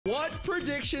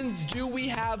predictions do we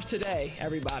have today,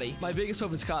 everybody? My biggest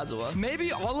hope is Kazuha.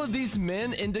 Maybe all of these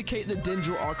men indicate that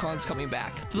Dendro Archon's coming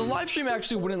back. So the live stream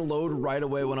actually wouldn't load right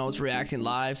away when I was reacting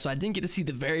live, so I didn't get to see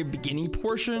the very beginning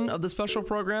portion of the special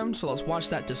program. So let's watch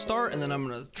that to start, and then I'm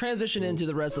gonna transition into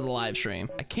the rest of the live stream.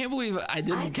 I can't believe I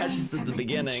didn't catch this at the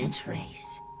beginning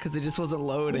because it just wasn't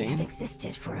loading. We have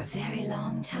existed for a very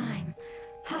long time,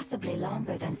 possibly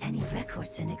longer than any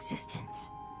records in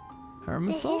existence.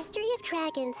 The history of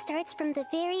dragons starts from the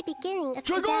very beginning of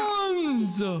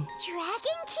Dragons! Dragon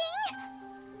King?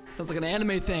 Sounds like an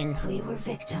anime thing. We were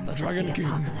victims of the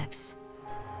apocalypse.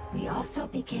 We also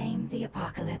became the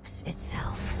apocalypse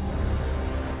itself.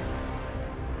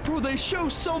 Bro, they show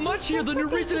so much here, the new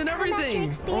region and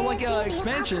everything. Or like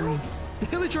expansions. The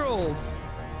Hilly Trolls.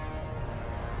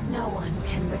 No one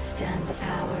can withstand the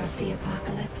power of the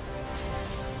apocalypse.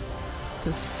 The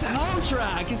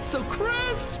soundtrack is so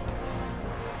crisp.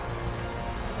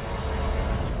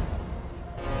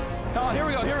 Oh, here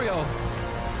we go, here we go.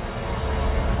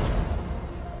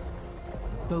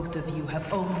 Both of you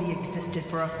have only existed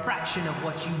for a fraction of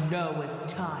what you know as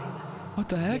time. What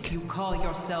the heck? If you call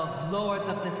yourselves lords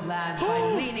of this land by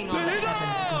leaning on the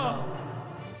heavens glow.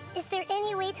 Is there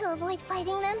any way to avoid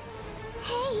fighting them?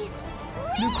 Hey!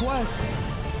 New quest.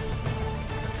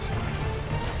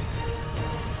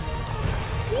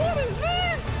 What is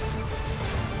this?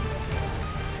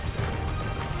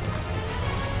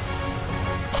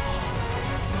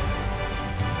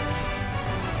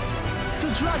 The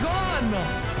dragon!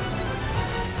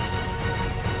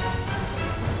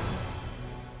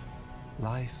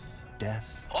 Life,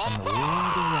 death, and the world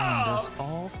around us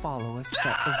all follow a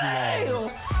set of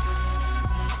laws.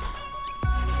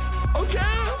 Okay.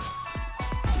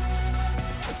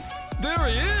 There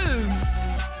he is.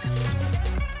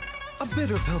 A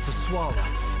bitter pill to swallow.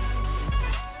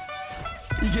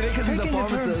 You get it because he's a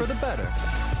pharmacist. For the better.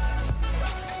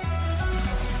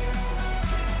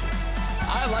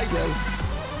 I like this.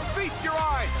 Feast your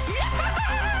eyes.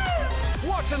 Yes!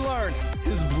 Watch and learn.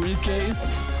 His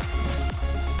briefcase.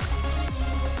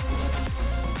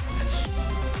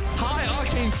 High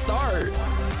octane start.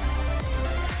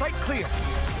 Sight clear.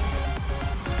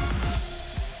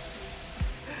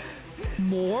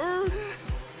 More?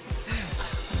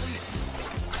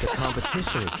 The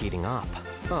competition is heating up.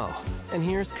 Oh, and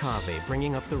here's KAVEH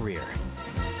bringing up the rear.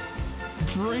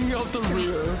 Bring up the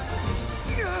rear.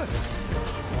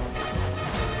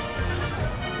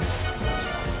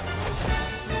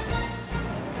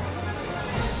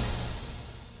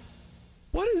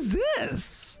 What is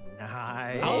this?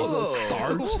 Nice. That was a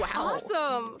start. Wow.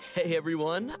 Awesome. Hey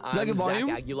everyone, I'm Zach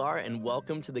Aguilar and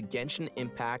welcome to the Genshin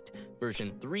Impact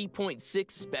version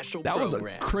 3.6 special program. That was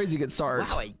a crazy good start.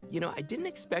 Wow, I didn't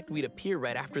expect we'd appear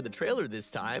right after the trailer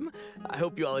this time. I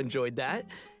hope you all enjoyed that.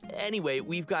 Anyway,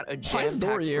 we've got a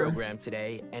jam-packed program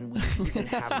today and we even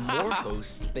have more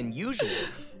hosts than usual.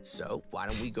 So why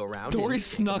don't we go around Dory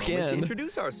snuck in to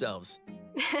introduce ourselves.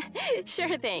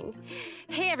 Sure thing.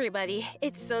 Hey everybody,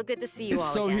 it's so good to see you all.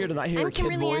 It's so again. weird to not hear a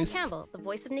kid voice. I'm Campbell, the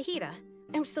voice of Nahida.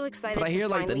 I'm so excited but I hear to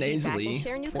like the nasally and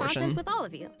share new content with all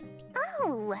of you.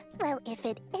 Oh, well, if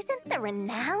it isn't the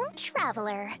renowned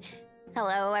traveler.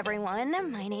 Hello,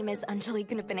 everyone. My name is Anjali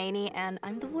Gunapaneni, and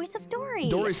I'm the voice of Dory.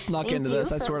 Dory snuck into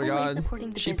this, I swear to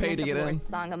God. She paid to get in.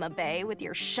 Sangama Bay with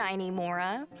your shiny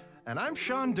Mora. And I'm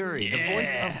Sean Dury, the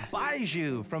voice of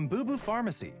BAIZHU from Boo Boo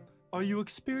Pharmacy. Are you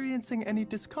experiencing any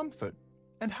discomfort?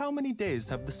 And how many days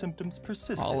have the symptoms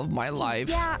persisted? All of my life.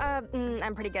 Yeah,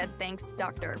 I'm pretty good, thanks,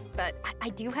 doctor. But I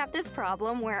do have this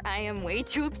problem where I am way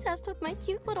too obsessed with my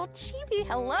cute little chibi.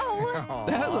 Hello.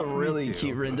 That has a really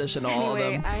cute rendition of all of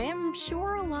them. I am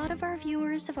sure a lot of our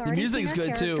viewers have already seen our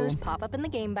characters pop up in the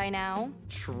game by now.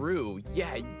 True.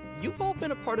 Yeah, you've all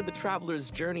been a part of the traveler's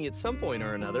journey at some point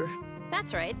or another.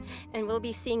 That's right, and we'll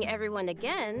be seeing everyone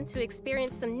again to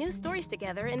experience some new stories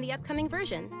together in the upcoming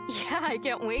version. Yeah, I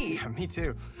can't wait. Yeah, me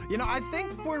too. You know, I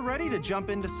think we're ready to jump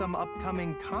into some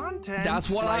upcoming content. That's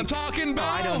what I'm talking about!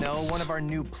 I don't know, one of our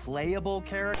new playable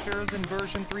characters in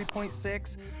version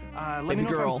 3.6. Let me know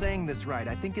if I'm saying this right.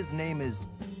 I think his name is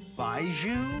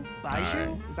BAIZHU? BAIZHU?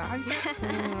 Right. Is that how you say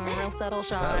it? Real subtle,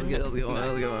 Sean. That was good, that was a good one,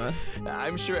 that was a good one.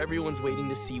 I'm sure everyone's waiting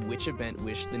to see which event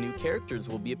wish the new characters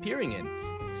will be appearing in.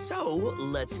 So,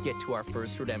 let's get to our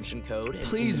first redemption code. And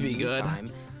please be good.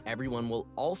 Everyone will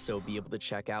also be able to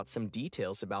check out some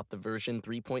details about the version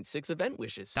 3.6 event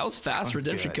wishes. That was fast.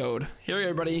 Redemption code. Here,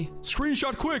 everybody.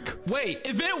 Screenshot quick. Wait,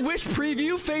 event wish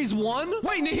preview phase 1?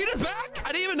 Wait, Nahida's back?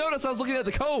 I didn't even notice I was looking at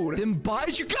the code. Then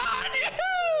BAIZHU. God,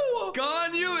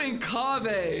 Ganyu and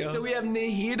KAVEH. So we have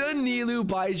Nihida, Nilu,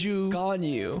 BAIZHU,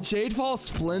 Ganyu. Jadefall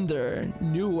Splendor,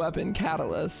 new weapon,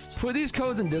 Catalyst. Put these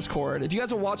codes in Discord. If you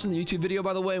guys are watching the YouTube video,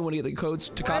 by the way, want to get the codes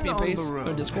to copy and paste, go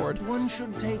to Discord. One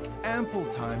should take ample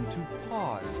time to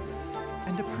pause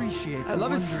and appreciate the I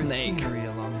love his wondrous snake. scenery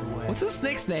along the way. What's his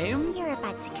snake's name? You're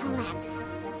about to collapse,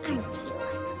 aren't you?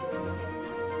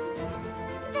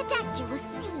 The doctor will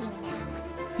see you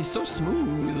now. He's so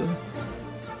smooth.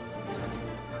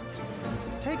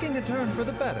 Taking a turn for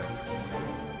the better.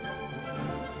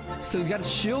 So he's got his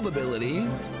shield ability.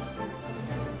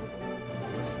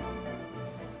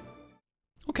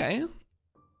 Okay.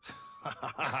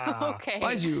 Okay.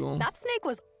 BAIZHU. That snake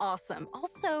was awesome.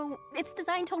 Also, its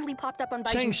design totally popped up on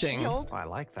BAIZHU's shield. Oh, I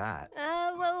like that.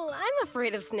 Well, I'm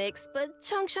afraid of snakes, but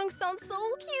Chung Chung sounds so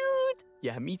cute.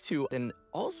 Yeah, me too. And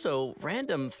also,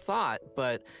 random thought,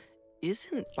 but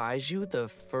isn't BAIZHU the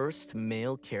first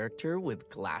male character with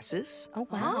glasses? Oh,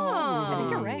 wow. I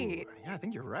think you're right. Yeah, I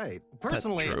think you're right.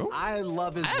 Personally, true. I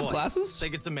love his I have voice. glasses. I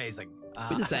think it's amazing.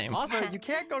 Be the same. Also, you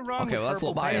can't go wrong Okay, with well, that's a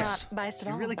little purple hair. biased. Not biased at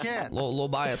all. You really can't. Little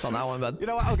bias on that one, but You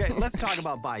know what? Okay, let's talk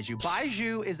about BAIZHU.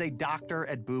 BAIZHU is a doctor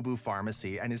at BAIZHU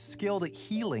Pharmacy and is skilled at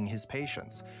healing his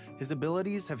patients. His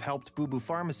abilities have helped BAIZHU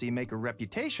Pharmacy make a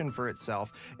reputation for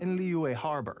itself in Liyue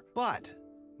Harbor. But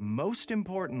most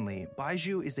importantly,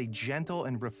 BAIZHU is a gentle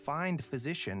and refined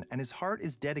physician, and his heart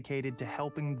is dedicated to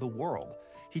helping the world.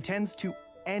 He tends to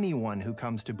anyone who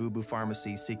comes to BAIZHU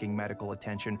Pharmacy seeking medical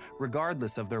attention,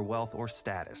 regardless of their wealth or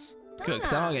status. good,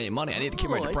 because I don't get any money. I need to keep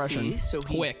my I depression see. So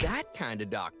quick. he's that kind of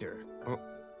doctor.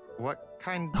 What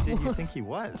kind did you think he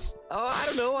was? Oh, I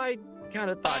don't know. I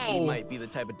kind of thought he Oh. might be the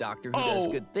type of doctor who does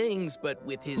Oh. good things, but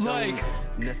with his own Like,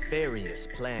 nefarious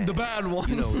plan. The bad one.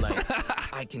 You know, like,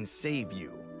 I can save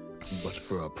you, but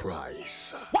for a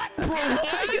price. What, bro?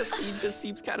 I guess he just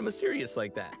seems kind of mysterious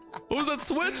like that. What was that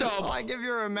switch Well, up? I give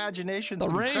your imagination The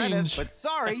some credit, range. but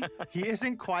sorry, he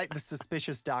isn't quite the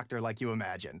suspicious doctor like you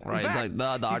imagined. Right, In fact, like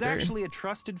the doctor. he's actually a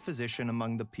trusted physician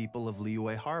among the people of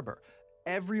Liyue Harbor.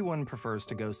 Everyone prefers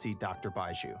to go see Dr.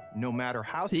 BAIZHU, no matter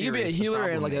how He serious could be a the healer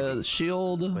problem and like may a be.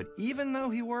 shield. But even though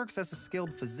he works as a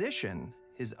skilled physician,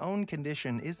 his own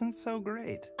condition isn't so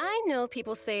great. I know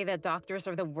people say that doctors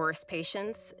are the worst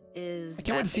patients. Is I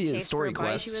can't wait that to see the his case story for BAIZHU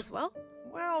quest. as well?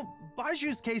 Well,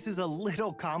 BAIZHU's case is a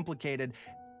little complicated,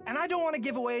 and I don't want to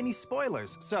give away any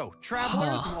spoilers. So,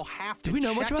 travelers will have to Do we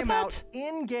know check much about him that? out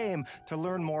in-game to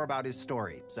learn more about his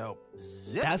story. So,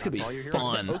 zip, That's gonna be all you're hearing.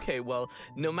 fun. Okay, well,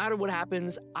 no matter what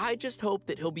happens, I just hope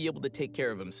that he'll be able to take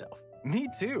care of himself. Me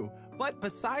too. But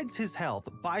besides his health,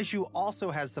 BAIZHU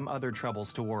also has some other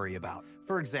troubles to worry about.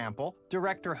 For example,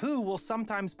 Director Hu will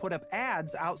sometimes put up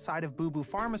ads outside of BAIZHU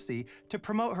Pharmacy to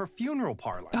promote her funeral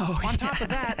parlor. On top of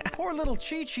that, poor little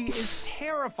Chi-Chi is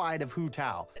terrified of Hu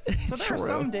Tao. So there are True.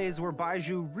 some days where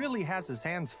BAIZHU really has his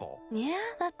hands full. Yeah,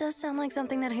 that does sound like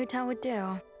something that Hu Tao would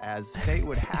do. As fate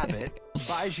would have it,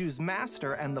 BAIZHU's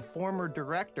master and the former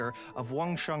director of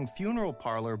Wangsheng Funeral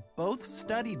Parlor both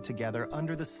studied together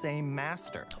under the same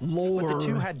master. Lord. But the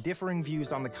two had differing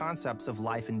views on the concepts of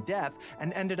life and death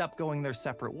and ended up going their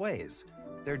separate ways.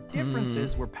 Their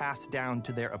differences were passed down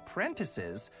to their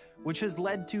apprentices, which has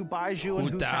led to BAIZHU and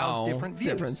Hu Tao's different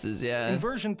views. Differences, yeah. In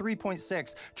version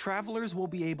 3.6, travelers will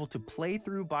be able to play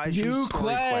through BAIZHU's New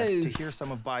story quest to quest. hear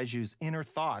some of BAIZHU's inner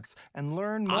thoughts and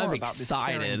learn more I'm about this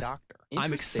caring excited. doctor. I'm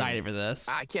Interesting. excited for this.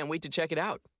 I can't wait to check it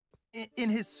out. In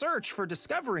his search for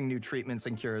discovering new treatments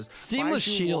and cures, Seamless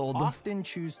BAIZHU shield. will often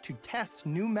choose to test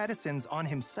new medicines on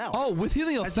himself. Oh, with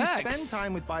healing As you effects. spend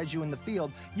time with BAIZHU in the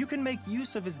field, you can make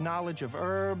use of his knowledge of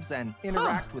herbs and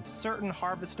interact with certain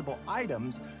harvestable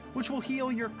items, which will heal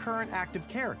your current active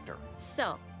character.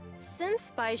 So,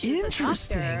 since BAIZHU's a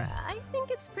Interesting. doctor, I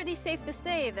think it's pretty safe to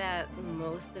say that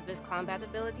most of his combat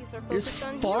abilities are His focused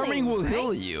on farming healing, will right?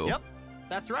 heal you. Yep,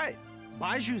 that's right.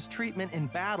 BAIZHU's treatment in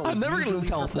battle I'm is never gonna usually lose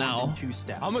health performed now. in 2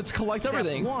 steps. I'm gonna collect Step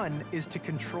everything. 1 is to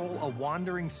control a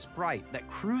wandering sprite that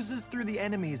cruises through the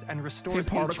enemies and restores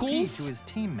Okay, particles? HP to his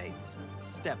teammates.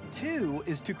 Step 2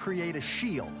 is to create a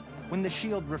shield. When the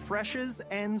shield refreshes,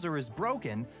 ends, or is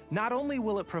broken, not only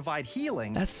will it provide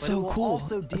healing, That's but so it will cool.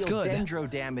 also That's deal good. dendro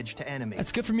damage to enemies.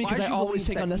 That's good for me 'cause I BAIZHU always believes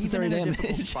take that unnecessary even in a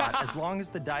difficult damage. spot, as long as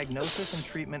the diagnosis and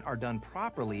treatment are done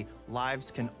properly,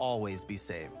 lives can always be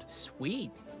saved.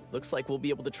 Sweet. Looks like we'll be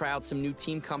able to try out some new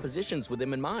team compositions with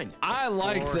him in mind. I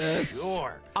like For this.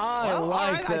 Sure. I Well, like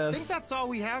all right, I think this. that's all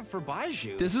we have for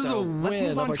BAIZHU. This is So a let's win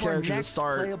move on of a to our character to next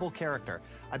start. playable character.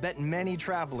 I bet many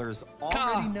travelers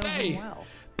already know him well.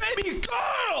 Baby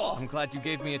girl! I'm glad you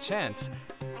gave me a chance.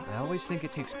 I always think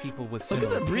it takes people with Look at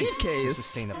similar the tastes to briefcase.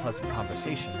 sustain a pleasant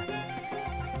conversation.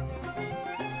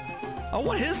 I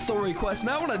want his story quest,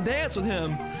 man. I want to dance with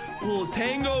him. A little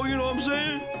tango, you know what I'm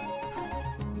saying?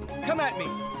 Come at me.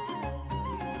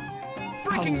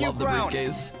 I love the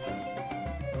briefcase.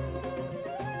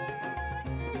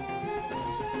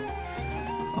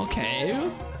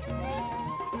 Okay.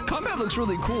 Combat looks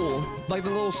really cool. Like the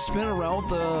little spin around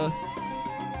the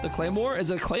claymore.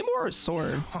 Is it a claymore or a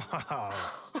sword?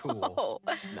 Cool.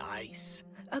 Nice.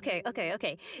 Okay.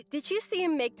 Did you see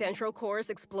him make dendro cores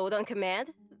explode on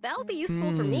command? That'll be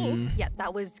useful for me. Yeah,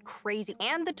 that was crazy.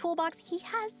 And the toolbox, he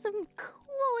has some cool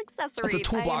accessories. That's a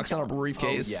toolbox, not a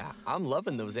briefcase. Oh, yeah, I'm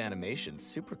loving those animations.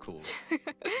 Super cool.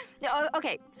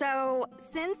 Okay, so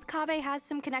since KAVEH has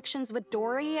some connections with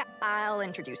Dory, I'll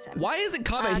introduce him. Why isn't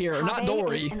KAVEH here, not KAVEH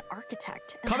Dory? Is an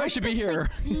architect. KAVEH should be here.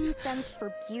 Keen sense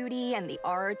for beauty and the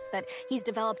arts that he's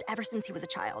developed ever since he was a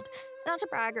child. Not to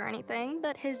brag or anything,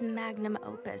 but his magnum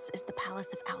opus is the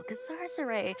Palace of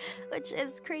Alcazarzaray, which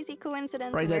is crazy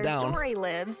coincidence Write that where down. Dory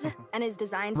lives. And his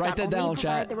designs Write not that only down, provide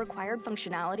chat. the required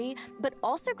functionality, but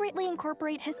also greatly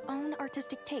incorporate his own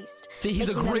artistic taste. See, he's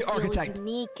a making them great feel architect.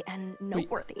 Unique and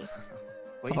noteworthy.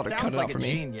 Well, he I'll cut sounds it out like for a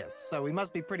me. genius, so he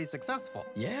must be pretty successful.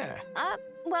 Yeah.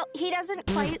 Well, he doesn't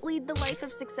quite lead the life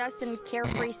of success and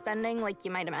carefree spending like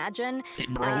you might imagine. He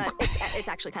broke. It's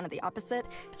actually kind of the opposite.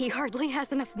 He hardly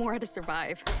has enough mora to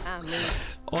survive.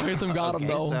 Oh, Hytham got him,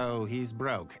 though. So he's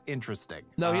broke. Interesting.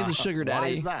 No, he's a sugar daddy.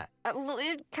 Why is that? Well,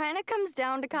 it kind of comes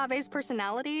down to KAVEH's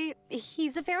personality.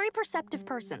 He's a very perceptive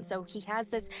person, so he has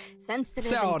this sensitive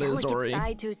Say how and it is, delicate Ori.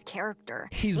 side to his character.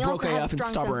 He's he broke also has AF a and strong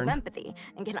sense stubborn. of empathy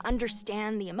and can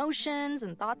understand the emotions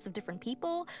and thoughts of different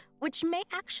people, which may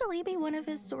actually be one of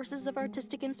his sources of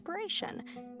artistic inspiration.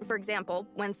 For example,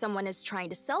 when someone is trying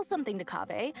to sell something to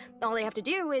KAVEH, all they have to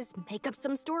do is make up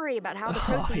some story about how the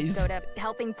proceeds go to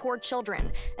helping poor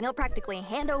children, and he'll practically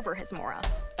hand over his mora,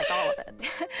 like all of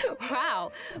it.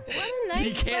 Wow, what a nice.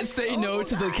 He can't say no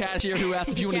to the cashier who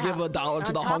asks if you want to give $1 to the On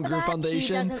top of Hunger that, Foundation.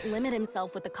 He doesn't limit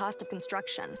himself with the cost of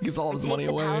construction. Gives all of his Take money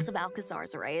the away. Palace of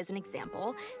Alcazarzaray as an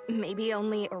example. Maybe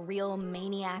only a real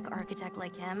maniac architect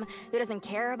like him, who doesn't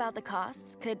care about the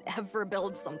costs, could ever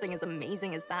build something as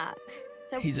amazing as that.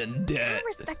 So He's in debt. I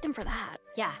respect him for that.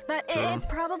 Yeah. But True. it's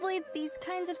probably these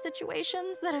kinds of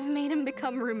situations that have made him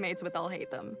become roommates with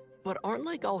Hytham. But aren't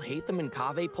like Hytham and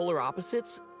KAVEH polar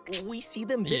opposites? We see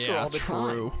them bicker Yeah, all the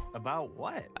true. time. About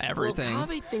what? Everything. Well,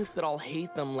 KAVEH thinks that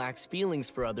Hytham lacks feelings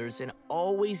for others and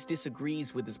always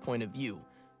disagrees with his point of view.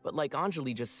 But like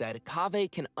Anjali just said,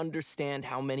 KAVEH can understand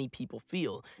how many people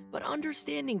feel, but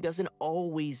understanding doesn't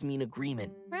always mean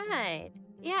agreement. Right.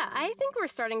 Yeah, I think we're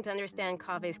starting to understand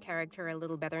KAVEH's character a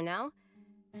little better now.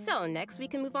 So next we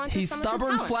can move on to He's some of his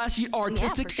stubborn, talents. flashy,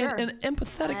 artistic, for sure. and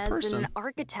empathetic As person. an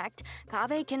architect,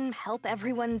 KAVEH can help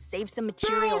everyone save some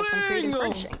materials when creating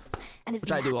Building! furnishings. And his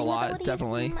Which I do a mapping lot, abilities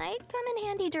definitely. might come in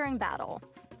handy during battle.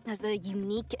 As a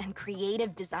unique and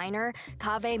creative designer,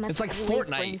 KAVEH must It's like always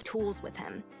bring Fortnite. tools with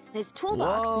him. And his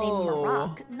toolbox Whoa. named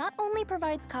Marak not only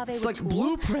provides KAVEH It's with like tools,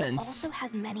 blueprints. also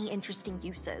has many interesting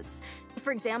uses.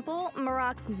 For example,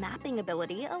 Marak's mapping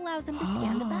ability allows him to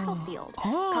scan the battlefield,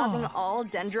 causing all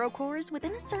dendro cores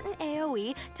within a certain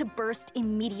AoE to burst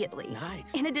immediately.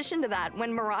 Nice. In addition to that,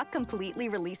 when Marak completely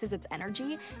releases its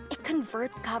energy, it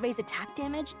converts KAVEH's attack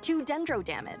damage to dendro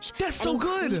damage. That's so and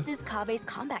good. increases KAVEH's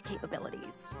combat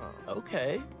capabilities.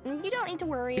 Okay. You don't need to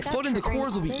worry Exploding the about triggering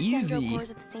cores will all be those dendro easy.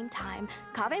 cores at the same time.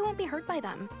 KAVEH won't be hurt by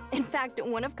them. In fact,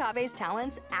 one of KAVEH's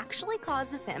talents actually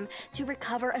causes him to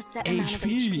recover a set amount of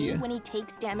HP when he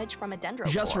takes damage from a dendro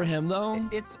Just core. for him, though.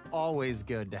 It's always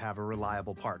good to have a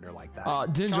reliable partner like that.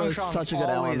 Dendro is Shang such a good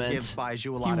always element. gives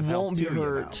BAIZHU a lot He of help won't be too, you know.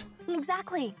 hurt.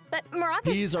 Exactly. But Marak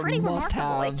These is are pretty remarkable.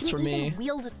 It must-haves can for even me.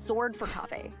 wield a sword for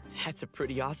KAVEH. That's a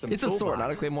pretty awesome It's a sword, not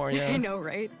a toolbox. claymore, yeah. I know,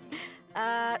 right?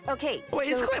 Okay, Wait,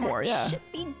 it's so Claymore, that yeah.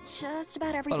 should be just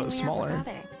about it everything was we smaller. have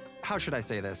for KAVEH. How should I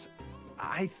say this?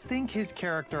 I think his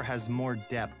character has more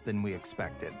depth than we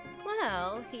expected.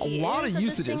 Well, A he lot is of a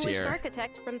usages distinguished here.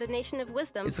 architect from the Nation of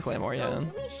Wisdom. It's a claymore, so yeah.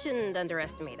 we shouldn't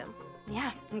underestimate him.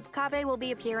 Yeah, and KAVEH will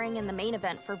be appearing in the main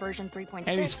event for version 3.6.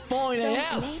 And he's falling so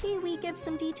AF. maybe we give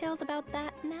some details about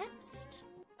that next.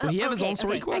 Will he have his own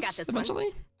story I got quest this one. eventually?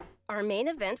 Our main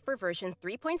event for version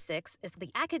 3.6 is the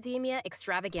Academia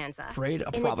Extravaganza. Parade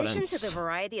of In Providence. addition to the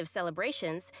variety of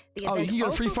celebrations, the Oh, event you get a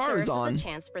also free serves Farazan. as a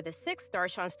chance for the 6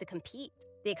 Darshans to compete.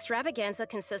 The Extravaganza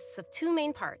consists of 2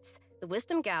 main parts, the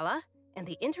Wisdom Gala and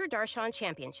the Inter-Darshan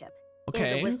Championship. In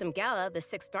Okay. the Wisdom Gala, the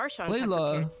 6 Darshans have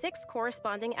Layla. prepared 6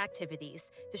 corresponding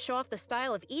activities to show off the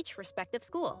style of each respective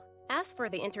school. As for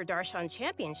the Inter-Darshan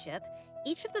Championship,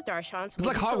 each of the Darshans will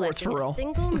like be Hogwarts selecting for real. a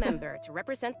single member to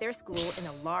represent their school in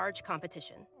a large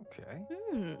competition.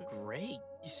 Okay. Great.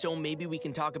 So maybe we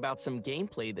can talk about some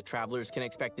gameplay that travelers can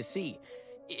expect to see.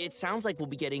 It sounds like we'll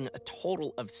be getting a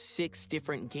total of 6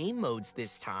 different game modes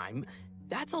this time.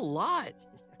 That's a lot.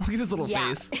 Look at his little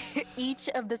face. Each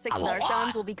of the 6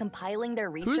 Darshans will be compiling their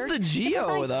research. Who's the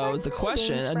Geo, though, is the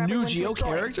question. A new Geo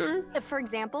character? For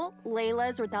example,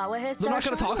 Layla's Rutawahis They're not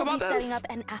going to talk about this? setting up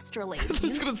an astrolabe Just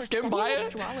used gonna for skim studying by it?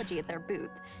 astrology at their booth.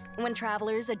 When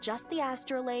travelers adjust the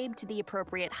astrolabe to the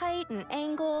appropriate height and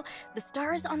angle, the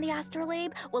stars on the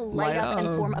astrolabe will light up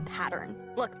and form a pattern.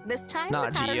 Look, this time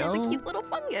the pattern is a cute little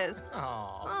fungus.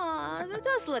 Aw, that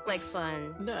does look like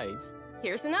fun. Nice.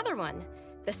 Here's another one.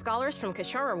 The scholars from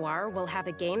Kasharawar will have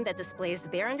a game that displays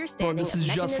their understanding of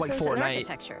mechanisms like and Fortnite.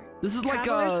 architecture. This is like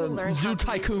Travelers will learn Zoo how to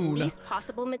Tycoon. use the least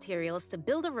possible materials to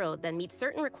build a road that meets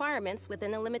certain requirements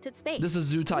within a limited space. This is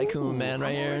Zoo Tycoon, man,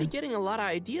 right I'm already here. getting a lot of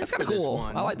ideas That's for kind of this cool.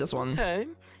 one. I like this one. Okay.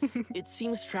 It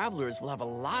seems travelers will have a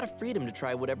lot of freedom to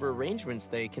try whatever arrangements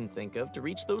they can think of to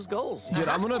reach those goals. Dude,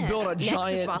 I'm gonna build a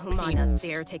giant Next is Vahumana. penis.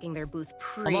 They are taking their booth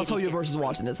pretty I'm not telling you seriously. versus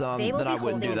watching this, They will then be I wouldn't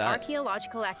holding do an that.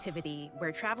 archaeological activity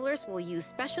where travelers will use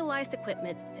specialized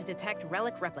equipment to detect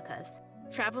relic replicas.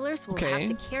 Travelers will have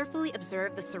to carefully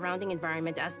observe the surrounding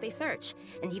environment as they search,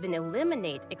 and even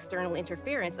eliminate external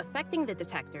interference affecting the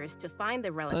detectors to find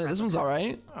the relic replicas. This one's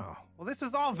alright. Oh, well, this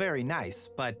is all very nice,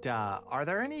 but are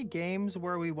there any games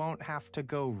where we won't have to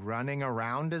go running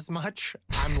around as much?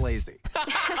 I'm lazy.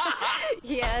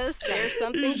 Yes, there's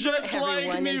something Just for like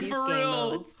everyone me, in these for game real.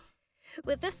 modes.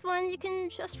 With this one, you can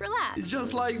just relax.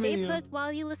 Just like Stay me. put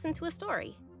while you listen to a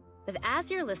story. But as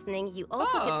you're listening, you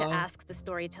also get to ask the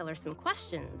storyteller some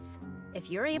questions. If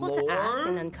you're able to ask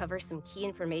and uncover some key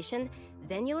information,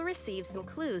 then you'll receive some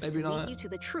clues to lead you to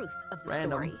the truth of the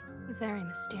story. Very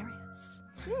mysterious.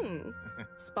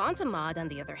 Spontamod, on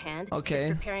the other hand, is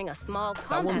preparing a small one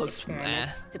combat looks experiment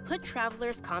to put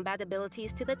travelers' combat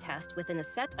abilities to the test within a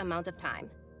set amount of time.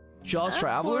 Just Of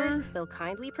Traveler? course, they'll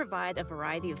kindly provide a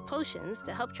variety of potions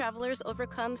to help travelers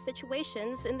overcome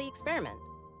situations in the experiment.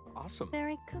 Awesome.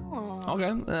 Very cool. Okay,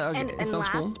 And sounds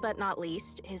last cool. but not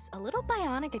least is a little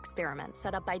bionic experiment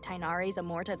set up by Tainari's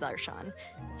Amorta Darshan.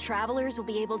 Travelers will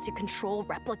be able to control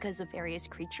replicas of various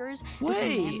creatures and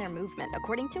command their movement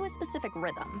according to a specific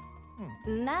rhythm.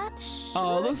 That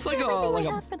looks like we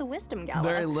have for the Wisdom Gala.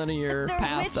 very linear So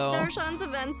path, which though. Darshan's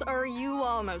events are you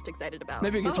all most excited about?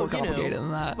 Maybe it gets more complicated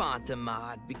than that.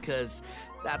 Spontamod, because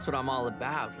that's what I'm all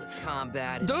about. The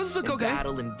combat, Those look and okay.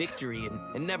 battle and victory,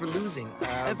 and never losing,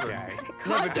 ever. Never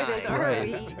Confident, dying. are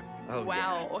we? Oh,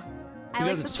 Wow. I You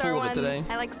like guys the are star full of it one. today.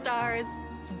 I like stars.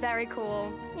 It's very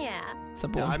cool. Yeah.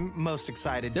 Simple. I'm most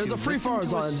excited There's to a free listen fires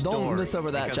to a on. Don't story miss over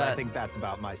that, because chat. I think that's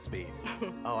about my speed.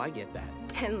 Oh, I get that.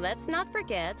 And let's not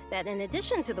forget that in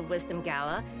addition to the Wisdom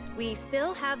Gala, we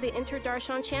still have the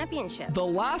Inter-Darshan Championship. The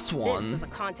last one. This is a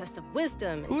contest of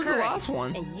wisdom and Who's the courage, last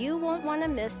one? And you won't want to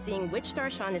miss seeing which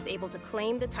Darshan is able to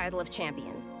claim the title of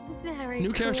champion. Very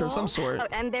New character of cool. some sort. Oh,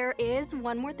 and there is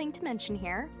one more thing to mention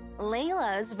here.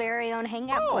 Layla's very own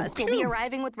hangout quest will be cute.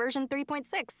 arriving with version 3.6,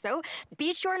 so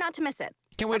be sure not to miss it.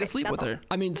 Can't wait to Okay, sleep that's with all. her.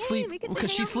 I mean, sleep we get to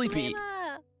because hang she's out with sleepy.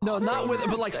 Layla. No, not with,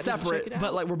 but like Excited to check separate. it But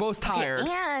out. like we're both tired.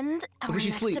 And our Because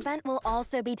she's next asleep. event will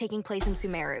also be taking place in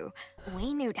Sumeru.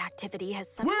 Waynute activity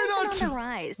has suddenly been on the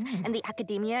rise, and the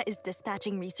academia is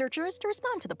dispatching researchers to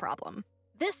respond to the problem.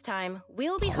 This time,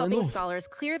 we'll be helping scholars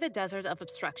clear the desert of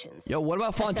obstructions. Yo, what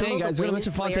about Fontaine, assemble the guys? You gonna Waynute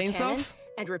mention Slayer Fontaine cannon, stuff?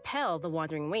 And repel the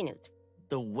wandering Waynute.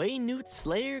 The Waynute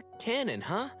Slayer Cannon,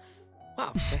 huh?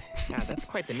 Wow, God, that's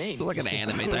quite the name. It's like an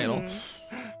anime title.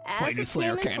 As Waynute its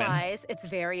Slayer name cannon. implies, it's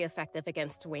very effective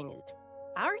against Waynute.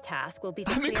 Our task will be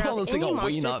to I've been clear out calling this thing any a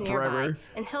monsters Waynut nearby forever.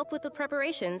 and help with the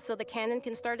preparations so the cannon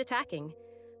can start attacking.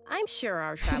 I'm sure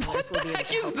our travelers will be able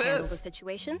to help handle the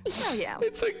situation. Oh yeah.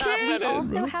 It's a We cannon.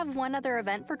 also have one other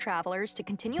event for travelers to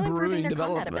continue Brewing improving their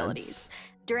combat developments. abilities.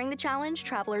 During the challenge,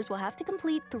 travelers will have to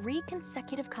complete 3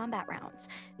 consecutive combat rounds.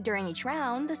 During each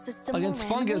round, the system Against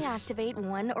will randomly fungus. activate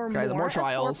one or Okay, the more more of 4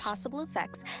 trials. possible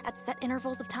effects at set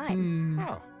intervals of time.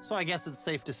 Oh, so I guess it's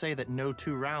safe to say that no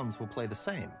 2 rounds will play the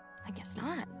same. I guess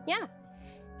not. Yeah.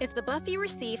 If the buff you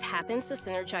receive happens to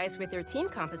synergize with your team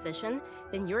composition,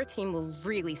 then your team will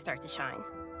really start to shine.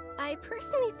 I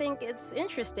personally think it's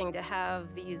interesting to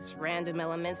have these random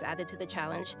elements added to the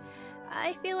challenge.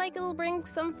 I feel like it'll bring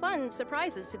some fun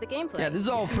surprises to the gameplay. Yeah, this is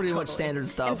all pretty much Totally. standard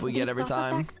stuff And we get these every buff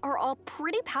time. effects are all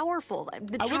pretty powerful. The I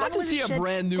would like to travelers see a should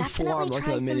brand new definitely form, like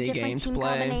try a some mini different game to team play.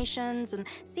 combinations and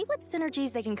see what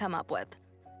synergies they can come up with.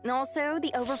 Also,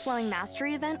 the Overflowing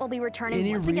Mastery event will be returning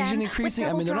Any once region again, increasing?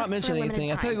 with I mean, they're not double drops for mentioning limited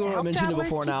anything. I think time to we help mentioned it travelers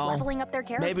before keep now. leveling up their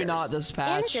Maybe not characters. this In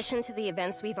patch. addition to the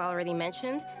events we've already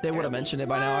mentioned, They would there have will be mentioned it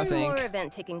by now, I one think. more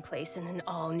event taking place in an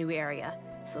all-new area.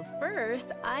 So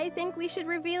first, I think we should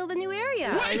reveal the new area.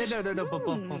 No.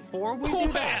 Before we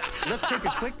do that, let's take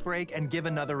a quick break and give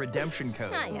another redemption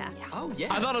code. Yeah. Oh,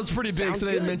 yeah. I thought it was pretty big, Sounds so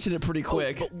they good. mentioned it pretty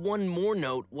quick. Oh, but one more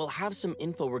note, we'll have some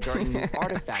info regarding new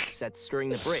artifact sets during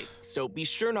the break, so be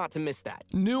sure not to miss that.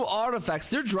 New artifacts.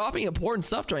 They're dropping important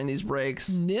stuff during these breaks.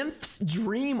 Nymph's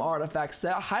Dream artifact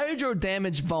set. Hydro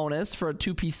damage bonus for a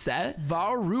 2-piece set.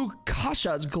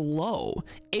 Varukasha's Glow.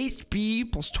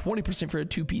 HP plus 20% for a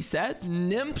 2-piece set.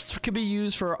 Nymphs could be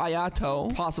used for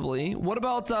Ayato, possibly. What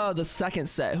about the second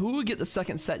set? Who would get the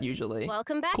second set usually?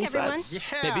 Welcome back, Cool everyone. sets.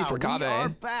 Yeah, Maybe for we are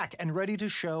KAVEH. back and ready to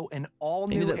show an Maybe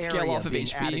all-new that scale area off of being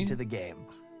HP. added to the game.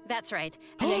 That's right,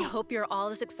 and I hope you're all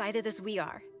as excited as we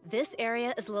are. This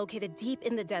area is located deep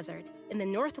in the desert, in the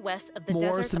northwest of the More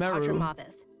desert Sumeru. of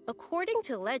Hadramaveth. According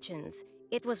to legends,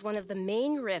 it was one of the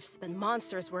main rifts that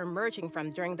monsters were emerging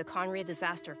from during the Conria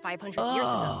disaster 500 years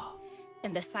ago,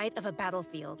 and the site of a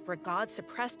battlefield where God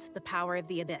suppressed the power of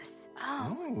the abyss.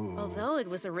 Although it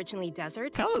was originally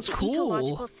desert, That looks the cool.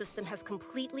 ecological system has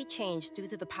completely changed due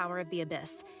to the power of the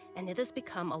abyss, and it has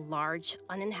become a large,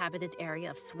 uninhabited area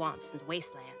of swamps and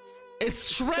wastelands.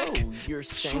 It's Shrek. So, you're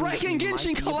saying Shrek that and we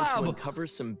Genshin might be able to collab. uncover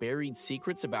some buried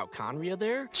secrets about Conria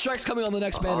there? Shrek's coming on the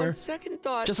next banner. On second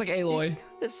thought, Just like Aloy. it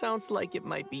kinda sounds like it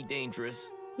might be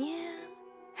dangerous. Yeah.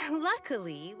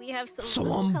 Luckily, we have some So,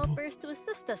 little helpers to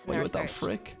assist us in Wait, our what the search.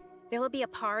 frick? There will be a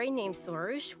Pari named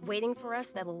Sorush waiting for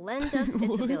us that will lend us its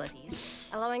abilities,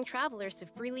 allowing travelers to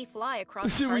freely fly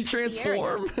across Do we parts of the area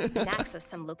transform? and access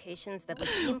some locations that would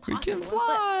be We impossible can on foot.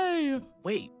 fly.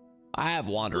 Wait, I have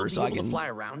Wanderer, We'll so be I able to can fly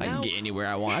around I can now? get anywhere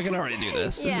I want. I can already do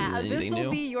this. Yeah, this this isn't anything will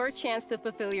new. be your chance to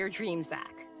fulfill your dream,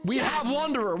 Zach. We have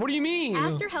Wanderer. What do you mean?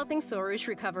 After helping Sorush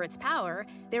recover its power,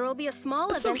 there will be a small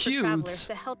That's so event for cute. travelers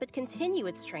to help it continue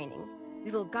its training. We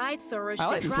will guide Sorush I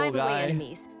like to this drive little away guy.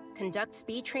 enemies, conduct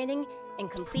speed training, and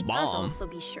complete Bomb. puzzles, so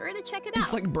be sure to check it It's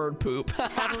out. like bird poop.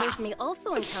 Travelers may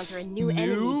also encounter a new enemy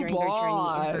New during their journey in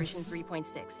boss. version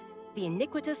 3.6, the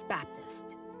Iniquitous Baptist.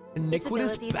 Its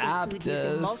Iniquitous abilities include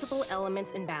using multiple Baptist.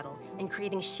 elements in battle and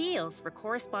creating shields for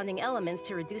corresponding elements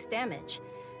to reduce damage.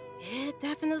 It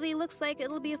definitely looks like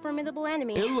it'll be a formidable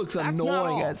enemy. It looks That's not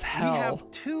annoying all. as hell. We have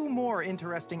two more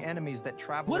interesting enemies that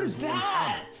travelers What is will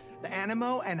that? encounter. The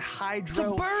Animo and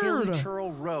Hydro bird.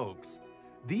 Hilly-Churl rogues.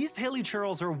 These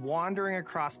Hilly-Churls are wandering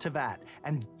across Tevat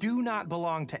and do not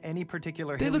belong to any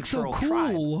particular They look so Hilly-Churl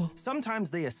cool. tribe. Sometimes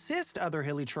they assist other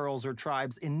Hilly-Churls or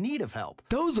tribes in need of help.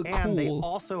 Those are And they cool.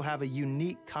 also have a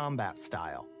unique combat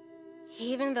style.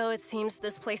 Even though it seems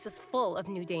this place is full of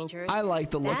new dangers, I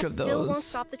like the look that of still won't those.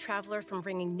 stop the traveler from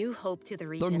bringing new hope to the Their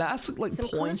region. masks look like Some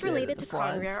pointed clues related at to the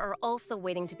front. Conria are also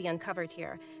waiting to be uncovered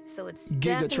here, so it's Giga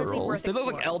definitely Churls. worth They look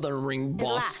like exploring. Elden Ring And boss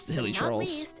last, but Hilly not Churls.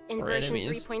 least, in or version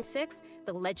enemies. 3.6,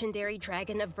 the legendary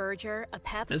Dragon of Verdure, a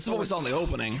pep. This is what we saw in the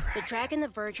opening. The Dragon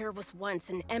of Verdure was once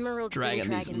an emerald green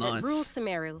Dragon these dragon that nuts. ruled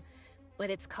Sumeru, but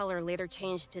its color later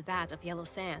changed to that of yellow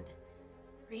sand.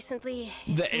 Recently,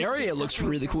 it The seems to be area looks suffering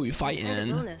really from cool you fight some kind of in.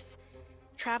 illness.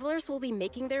 Travelers will be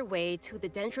making their way to the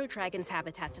Dendro Dragon's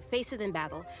habitat to face it in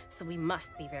battle, so we must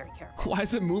be very careful. Why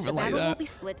is it The moving like battle will that? be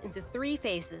split into 3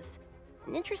 phases.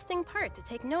 An interesting part to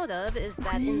take note of is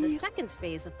that in the second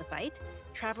phase of the fight,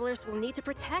 travelers will need to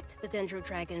protect the Dendro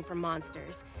Dragon from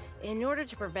monsters in order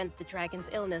to prevent the dragon's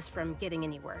illness from getting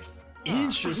any worse.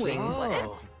 Interesting.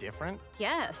 That's different.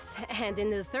 Yes, and in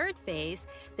the third phase,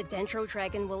 the Dendro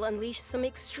Dragon will unleash some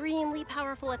extremely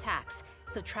powerful attacks,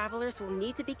 so travelers will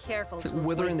need to be careful It's to like avoid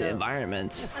withering the those.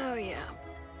 environment. Oh, yeah.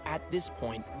 At this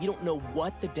point, we don't know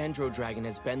what the Dendro Dragon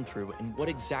has been through and what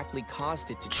exactly caused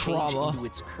it to change Trauma. into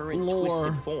its current Lore.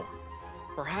 twisted form.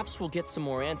 Perhaps we'll get some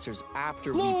more answers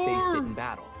after we faced it in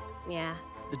battle. Yeah.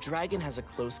 The dragon has a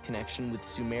close connection with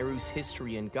Sumeru's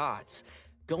history and gods.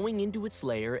 Going into its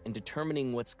lair and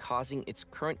determining what's causing its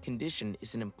current condition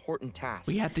is an important task.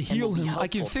 We have to and heal will be him. I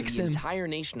can helpful to fix the him. entire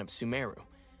nation of Sumeru.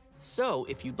 So,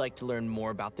 if you'd like to learn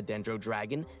more about the Dendro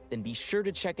Dragon, then be sure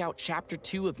to check out Chapter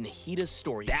 2 of Nahida's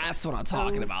story. That's what I'm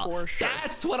talking about.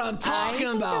 That's what I'm talking I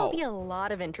think about. there'll be a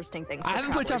lot of interesting things. I for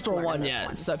haven't played travelers Chapter to learn 1 in this yet,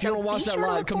 one. so if you wanna watch be that sure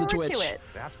live, look come to forward Twitch. it.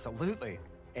 Absolutely.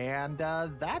 And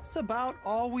that's about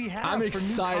all we have I'm for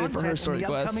excited new for her content story in the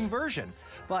quest. upcoming version.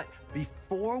 But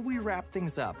before we wrap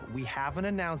things up, we have an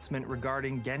announcement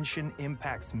regarding Genshin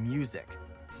Impact's music.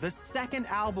 The second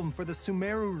album for the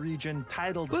Sumeru region,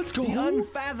 titled Let's go. The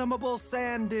Unfathomable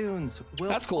Sand Dunes, will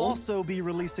That's cool. also be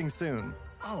releasing soon.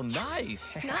 Oh,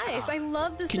 nice. Nice. I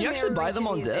love this. Can you actually buy them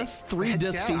on disc?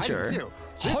 3-disc feature.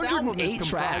 This album is 108 comprised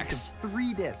tracks. of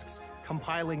 3 discs,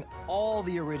 compiling all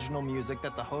the original music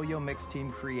that the Hoyo Mix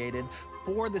team created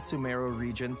for the Sumeru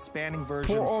region, spanning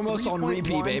versions almost on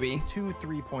repeat, baby. to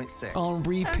 3.6. On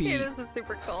repeat. Okay, this is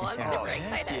super cool. I'm super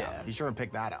excited. Yeah. Be sure and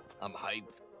pick that up. I'm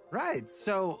hyped. Right,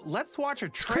 so let's watch a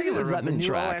crazy trailer there's of that the many new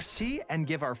tracks. OST and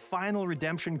give our final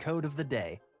redemption code of the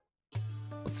day.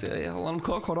 Let's see. Let him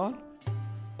cook. Hold on.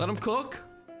 Let him cook.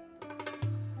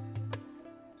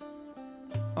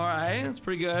 All right, that's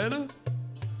pretty good.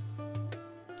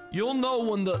 You'll know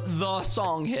when the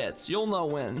song hits. You'll know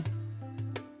when.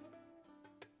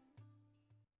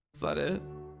 Is that it?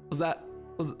 Was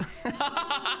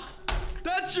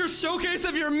That's your showcase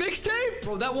of your mixtape?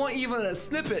 Bro, that wasn't even a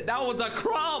snippet. That was a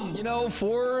crumb. You know,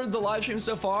 for the live stream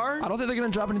so far, I don't think they're gonna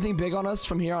drop anything big on us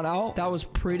from here on out. That was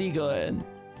pretty good.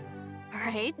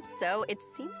 Alright, so it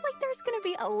seems like there's gonna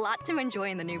be a lot to enjoy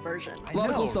in the new version. A lot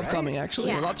of cool stuff coming, actually.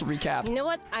 Yeah. A lot to recap. You know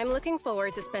what? I'm looking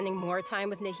forward to spending more time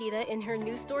with Nahida in her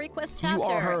new story quest chapter. You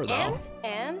are her, though.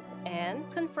 And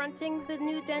confronting the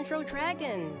new Dendro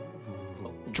Dragon.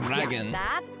 Dragon.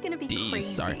 Yeah, that's gonna be crazy.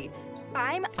 Sorry.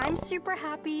 I'm super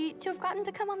happy to have gotten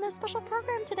to come on this special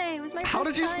program today. It was my How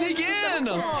first did you time. sneak This is so in?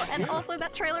 cool. And also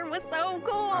that trailer was so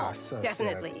cool. Oh, so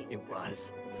Definitely. It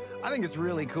was. I think it's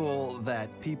really cool that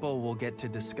people will get to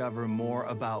discover more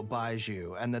about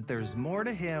BAIZHU and that there's more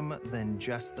to him than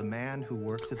just the man who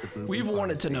works at the Boo Boo We've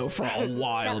wanted to know for a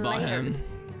while about him.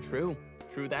 True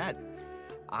that.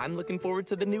 I'm looking forward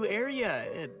to the new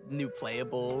area, new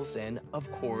playables, and of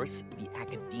course, the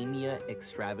Academia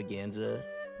Extravaganza.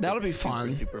 That'll be It's fun.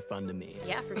 Super fun to me.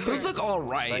 Yeah, for sure. Those look all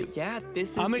right. But yeah,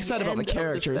 this is I'm the excited about the end of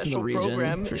characters in the special region,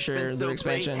 program. for It's sure, been the so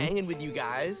expansion. great hanging with you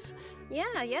guys.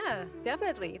 Yeah,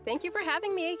 definitely. Thank you for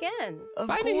having me again. Of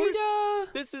Bye, course,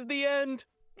 Nahida. this is the end.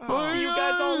 Oh, See you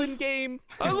guys all in yes. game.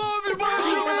 I love you,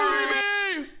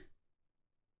 BAIZHU, baby!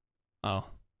 Oh.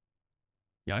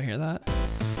 Y'all hear that?